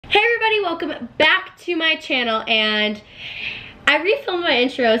Hey everybody, welcome back to my channel, and I refilmed my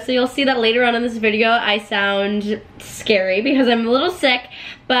intro, so you'll see that later on in this video I sound scary because I'm a little sick,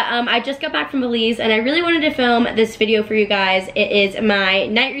 but I just got back from Belize and I really wanted to film this video for you guys. It is my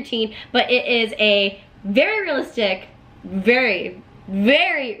night routine, but it is a very realistic, very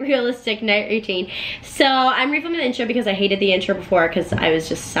realistic night routine. So I'm refilming the intro because I hated the intro before because I was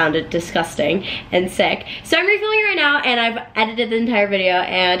just sounded disgusting and sick. So I'm refilming it right now and I've edited the entire video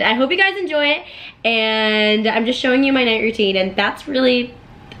and I hope you guys enjoy it. And I'm just showing you my night routine, and that's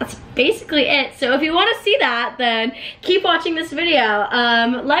basically it. So if you want to see that, then keep watching this video.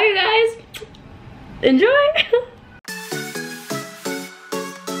 Love you guys. Enjoy.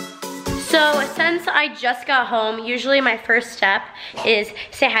 So since I just got home, usually my first step is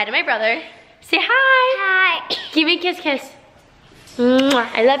say hi to my brother. Say hi. Hi. Give me a kiss, kiss. Mwah.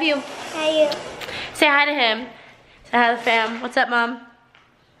 I love you. Hi. Say hi to him. Say hi to the fam. What's up, Mom?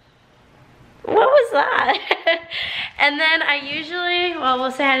 What was that? And then I usually, well,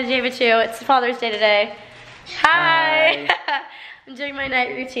 we'll say hi to David too. It's Father's Day today. Hi. I'm doing my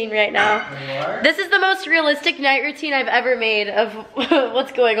night routine right now. This is the most realistic night routine I've ever made of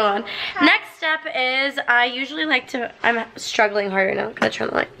what's going on. Next step is I usually like to, I'm struggling hard right now. I'm gonna turn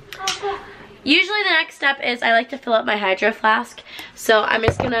the light. Usually the next step is I like to fill up my hydro flask. So I'm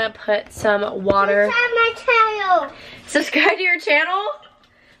just gonna put some water. Subscribe my channel. Subscribe to your channel?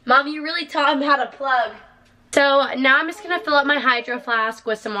 Mom, you really taught him how to plug. So now I'm just gonna fill up my hydro flask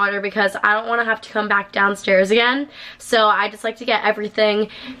with some water because I don't wanna have to come back downstairs again. So I just like to get everything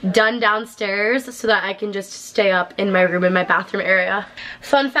done downstairs so that I can just stay up in my room, in my bathroom area.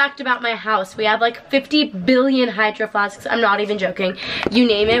 Fun fact about my house, we have like 50 billion hydro flasks. I'm not even joking. You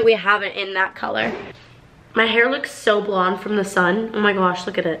name it, we have it in that color. My hair looks so blonde from the sun. Oh my gosh,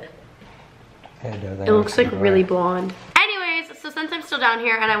 look at it. It looks like really blonde. So since I'm still down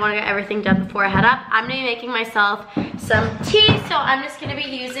here and I want to get everything done before I head up, I'm going to be making myself some tea. So I'm just going to be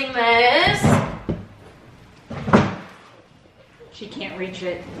using this. She can't reach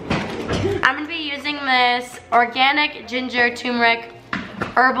it. I'm going to be using this organic ginger turmeric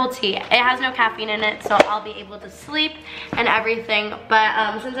herbal tea. It has no caffeine in it, so I'll be able to sleep and everything.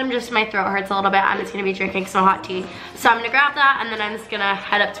 But since my throat hurts a little bit, I'm just going to be drinking some hot tea. So I'm going to grab that and then I'm just going to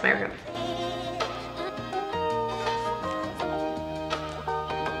head up to my room.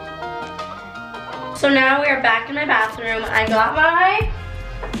 So now we are back in my bathroom. I got my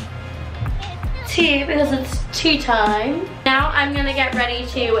tea because it's tea time. Now I'm gonna get ready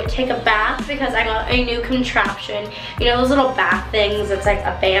to take a bath because I got a new contraption. You know those little bath things? It's like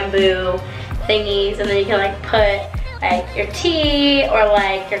a bamboo thingies, and then you can like put like your tea or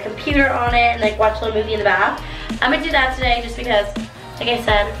like your computer on it and like watch a little movie in the bath. I'm gonna do that today just because, like I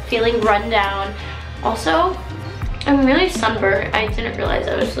said, feeling run down. Also, I'm really sunburned. I didn't realize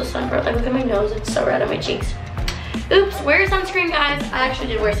I was so sunburned. Like, look at my nose, it's so red on my cheeks. Oops, wear sunscreen, guys. I actually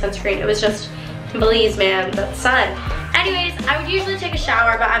did wear sunscreen. It was just Belize, man, the sun. Anyways, I would usually take a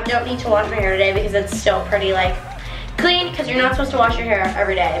shower, but I don't need to wash my hair today because it's still pretty, like, clean, because you're not supposed to wash your hair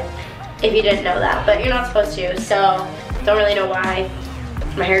every day, if you didn't know that, but you're not supposed to, so don't really know why.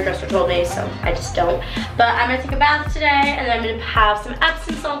 My hairdresser told me, so I just don't. But I'm gonna take a bath today, and then I'm gonna have some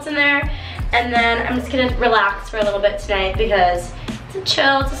Epsom salts in there. And then I'm just gonna relax for a little bit tonight because it's a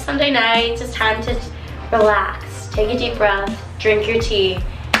chill, it's a Sunday night, it's just time to relax. Take a deep breath, drink your tea,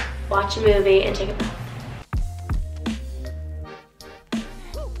 watch a movie, and take a bath.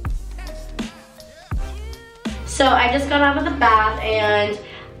 So I just got out of the bath and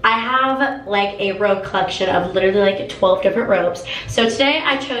I have like a robe collection of literally like 12 different robes. So today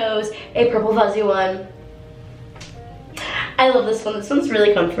I chose a purple fuzzy one. I love this one. This one's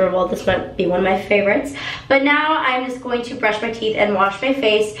really comfortable. This might be one of my favorites. But now I'm just going to brush my teeth and wash my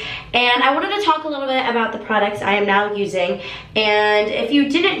face. And I wanted to talk a little bit about the products I am now using. And if you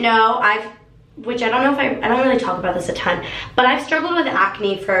didn't know, which I don't know if I don't really talk about this a ton, but I've struggled with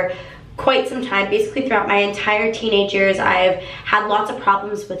acne for quite some time. Basically throughout my entire teenage years, I've had lots of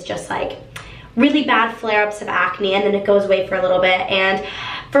problems with just like really bad flare-ups of acne, and then it goes away for a little bit. And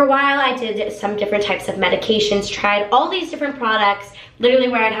for a while I did some different types of medications, tried all these different products, literally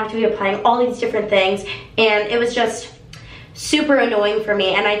where I'd have to be applying all these different things, and it was just super annoying for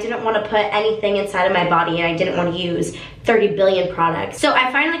me, and I didn't want to put anything inside of my body, and I didn't want to use 30 billion products. So I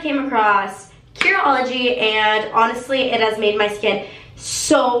finally came across Curology, and honestly it has made my skin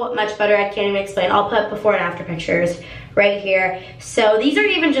so much better. I can't even explain. I'll put before and after pictures right here. So these are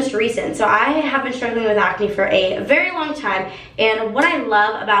even just recent. So I have been struggling with acne for a very long time, and what I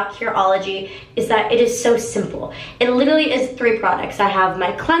love about Curology is that it is so simple. It literally is 3 products. I have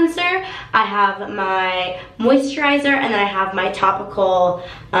my cleanser, I have my moisturizer, and then I have my topical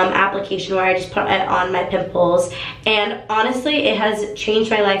application where I just put it on my pimples. And honestly, it has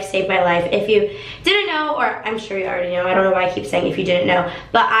changed my life, saved my life. If you didn't know, or I'm sure you already know, I don't know why I keep saying if you didn't know,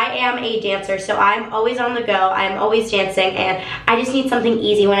 but I am a dancer, so I'm always on the go. I'm always dancing, and I just need something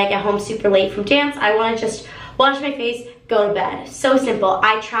easy when I get home super late from dance. I want to just wash my face, go to bed. So simple.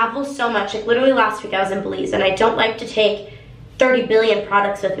 I travel so much. Like literally last week I was in Belize, and I don't like to take 30 billion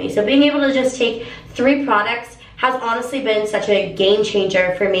products with me. So being able to just take 3 products has honestly been such a game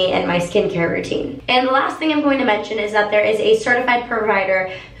changer for me and my skincare routine. And the last thing I'm going to mention is that there is a certified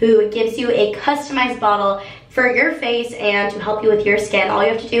provider who gives you a customized bottle for your face and to help you with your skin. All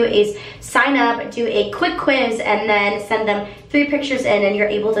you have to do is sign up, do a quick quiz, and then send them 3 pictures in, and you're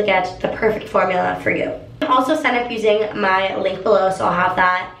able to get the perfect formula for you. You can also sign up using my link below, so I'll have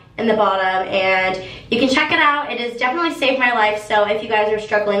that in the bottom, and you can check it out. It has definitely saved my life, so if you guys are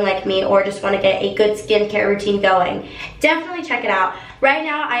struggling like me or just want to get a good skincare routine going, definitely check it out. Right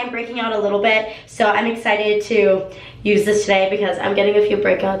now I am breaking out a little bit, so I'm excited to use this today because I'm getting a few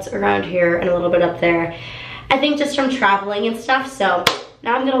breakouts around here and a little bit up there, I think just from traveling and stuff. So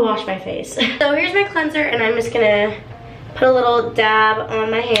now I'm gonna wash my face. So here's my cleanser, and I'm just gonna put a little dab on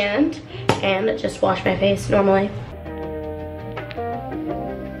my hand and just wash my face normally.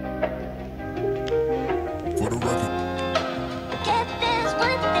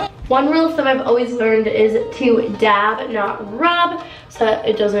 One rule of thumb I've always learned is to dab, not rub, so that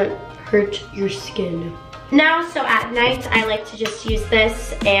it doesn't hurt your skin. Now, so at night, I like to just use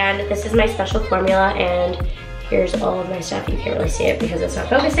this, and this is my special formula, and here's all of my stuff. You can't really see it because it's not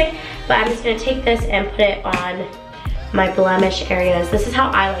focusing, but I'm just gonna take this and put it on my blemish areas. This is how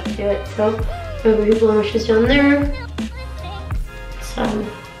I like to do it. So, maybe blemishes down there, some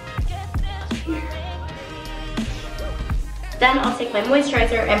here. Then I'll take my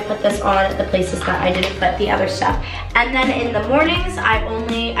moisturizer and put this on the places that I didn't put the other stuff. And then in the mornings, I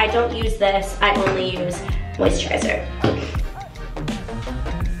don't use this, I only use moisturizer.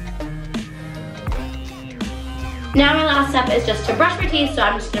 Now my last step is just to brush my teeth, so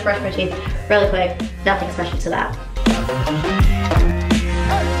I'm just gonna brush my teeth really quick. Nothing special to that.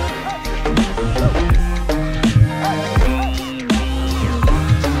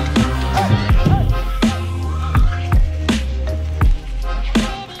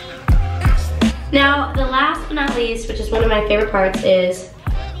 Now, the last but not least, which is one of my favorite parts, is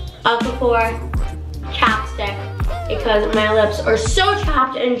Aquaphor chapstick, because my lips are so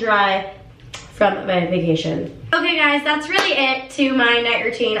chapped and dry from my vacation. Okay guys, that's really it to my night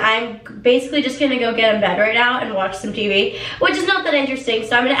routine. I'm basically just gonna go get in bed right now and watch some TV, which is not that interesting,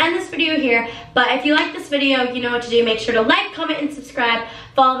 so I'm gonna end this video here. But if you like this video, you know what to do. Make sure to like, comment, and subscribe.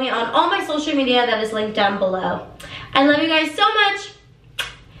 Follow me on all my social media that is linked down below. I love you guys so much.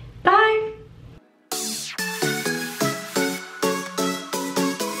 Bye.